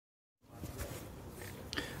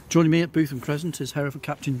Joining me at Bootham Crescent is Hereford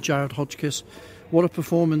captain Jared Hodgkiss. What a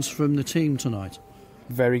performance from the team tonight.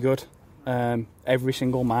 Very good. Every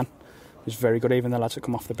single man was very good, even the lads that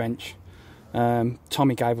come off the bench.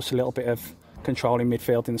 Tommy gave us a little bit of control in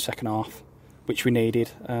midfield in the second half, which we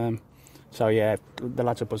needed. So yeah, the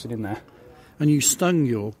lads are buzzing in there. And you stung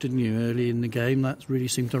York, didn't you, early in the game? That really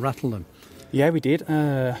seemed to rattle them. Yeah, we did.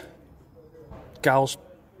 Gals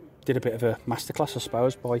did a bit of a masterclass, I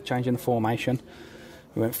suppose, by changing the formation.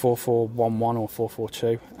 We went 4-4-1-1 or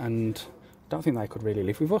 4-4-2, and I don't think they could really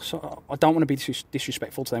live with us. I don't want to be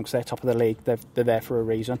disrespectful to them because they're top of the league. They're there for a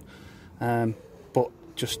reason. But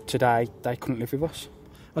just today, they couldn't live with us.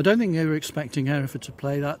 I don't think they were expecting Hereford to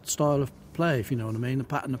play that style of play, if you know what I mean. The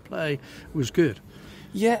pattern of play was good.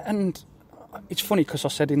 Yeah, and it's funny because I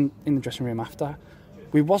said in the dressing room after,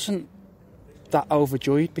 we wasn't that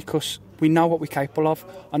overjoyed because we know what we're capable of.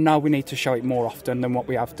 I know we need to show it more often than what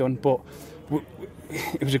we have done, but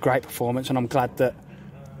it was a great performance, and I'm glad that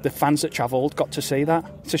the fans that travelled got to see that.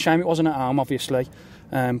 It's a shame it wasn't at home, obviously,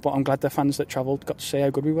 but I'm glad the fans that travelled got to see how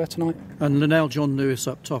good we were tonight. And Linnell John Lewis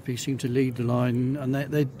up top, he seemed to lead the line, and they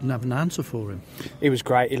didn't have an answer for him. He was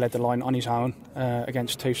great. He led the line on his own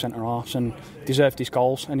against two centre-halves and deserved his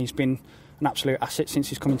goals, and he's been an absolute asset since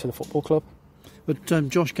he's come into the football club. But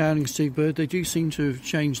Josh Gowling and Steve Bird, they do seem to have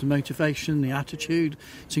changed the motivation, the attitude.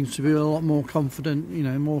 Seems to be a lot more confident,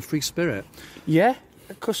 more free spirit. Yeah,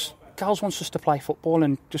 because Gals wants us to play football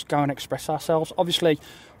and just go and express ourselves. Obviously,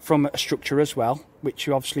 from a structure as well, which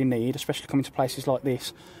you obviously need, especially coming to places like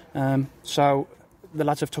this. So the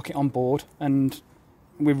lads have took it on board, and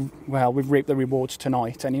we've reaped the rewards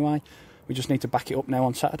tonight anyway. We just need to back it up now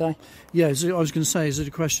on Saturday. Yeah, I was going to say, is it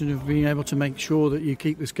a question of being able to make sure that you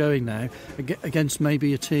keep this going now against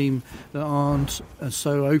maybe a team that aren't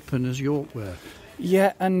so open as York were?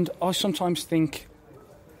 Yeah, and I sometimes think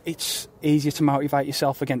it's easier to motivate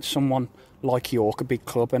yourself against someone like York, a big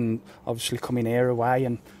club, and obviously coming here away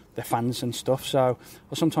and their fans and stuff. So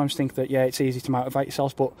I sometimes think that, yeah, it's easy to motivate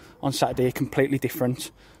yourselves, but on Saturday, it's completely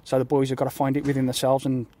different. So the boys have got to find it within themselves,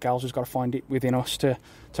 and Gals has got to find it within us to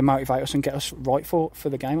motivate us and get us right for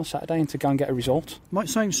the game on Saturday and to go and get a result. Might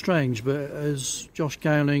sound strange, but has Josh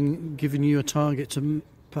Gowling given you a target to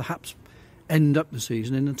perhaps end up the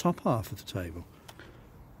season in the top half of the table?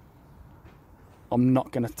 I'm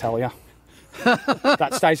not going to tell you.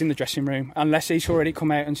 That stays in the dressing room. Unless he's already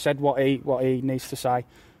come out and said what he needs to say,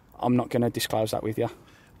 I'm not going to disclose that with you.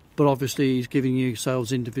 But obviously he's giving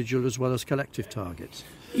yourselves individual as well as collective targets.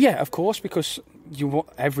 Yeah, of course, because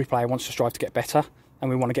every player wants to strive to get better, and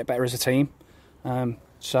we want to get better as a team.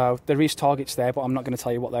 So there is targets there, but I'm not going to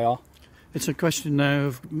tell you what they are. It's a question now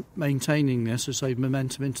of maintaining this, as say,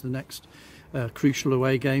 momentum into the next crucial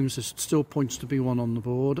away games. There's still points to be won on the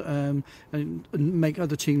board, and make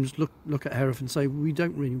other teams look at Hereford and say, we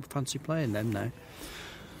don't really fancy playing them now.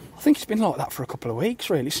 I think it's been like that for a couple of weeks,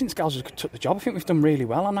 really, since Gals has took the job. I think we've done really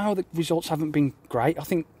well. I know the results haven't been great. I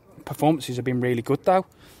think performances have been really good, though.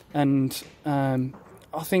 And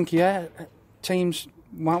I think, yeah, teams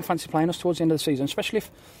won't fancy playing us towards the end of the season, especially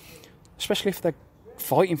if they're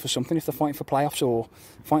fighting for something, if they're fighting for playoffs or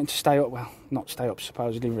fighting to stay up. Well, not stay up,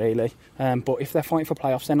 supposedly, really. But if they're fighting for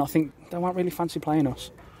playoffs, then I think they won't really fancy playing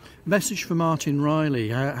us. Message for Martin Riley.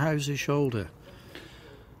 How's his shoulder?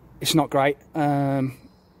 It's not great.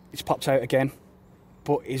 It's popped out again,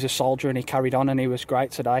 but he's a soldier and he carried on and he was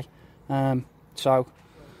great today. So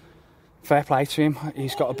fair play to him.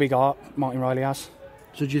 He's got a big heart, Martin Riley has.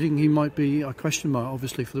 So do you think he might be a question mark,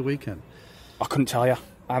 obviously, for the weekend? I couldn't tell you.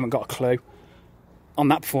 I haven't got a clue. On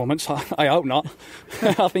that performance, I hope not.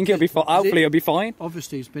 I think he'll be fine. Hopefully he'll be fine.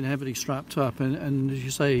 Obviously he's been heavily strapped up and as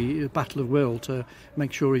you say, a battle of will to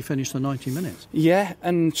make sure he finished the 90 minutes. Yeah,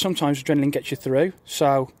 and sometimes adrenaline gets you through.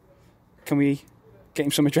 So can we get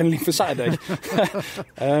him some adrenaline for Saturday?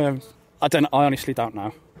 I honestly don't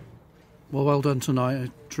know. Well done tonight.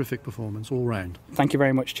 A terrific performance all round. Thank you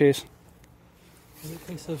very much. Cheers. Was it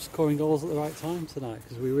a case of scoring goals at the right time tonight?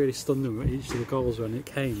 Because we really stunned them at each of the goals when it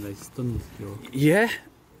came. They stunned York. Yeah,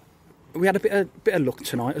 we had a bit of luck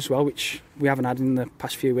tonight as well, which we haven't had in the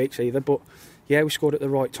past few weeks either. But yeah, we scored at the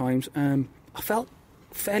right times. I felt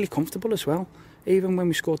fairly comfortable as well. Even when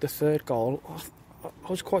we scored the third goal, I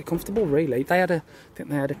was quite comfortable, really. I think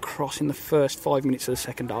they had a cross in the first 5 minutes of the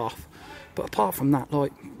second half. But apart from that, all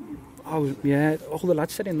the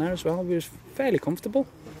lads said in there as well, we was fairly comfortable.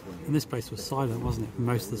 And this place was silent, wasn't it, for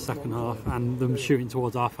most of the second half, and them shooting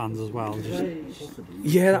towards our fans as well.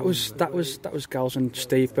 Yeah, that was Gals and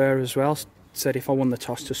Steve Burr as well. Said if I won the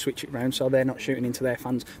toss to switch it round so they're not shooting into their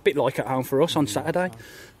fans. A bit like at home for us on Saturday.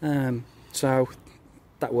 So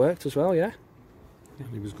that worked as well, yeah.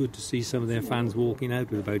 And it was good to see some of their fans walking out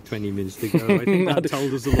with about 20 minutes to go. I think that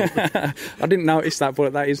told us a lot. I didn't notice that,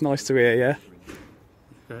 but that is nice to hear, yeah.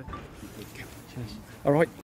 Great. All right.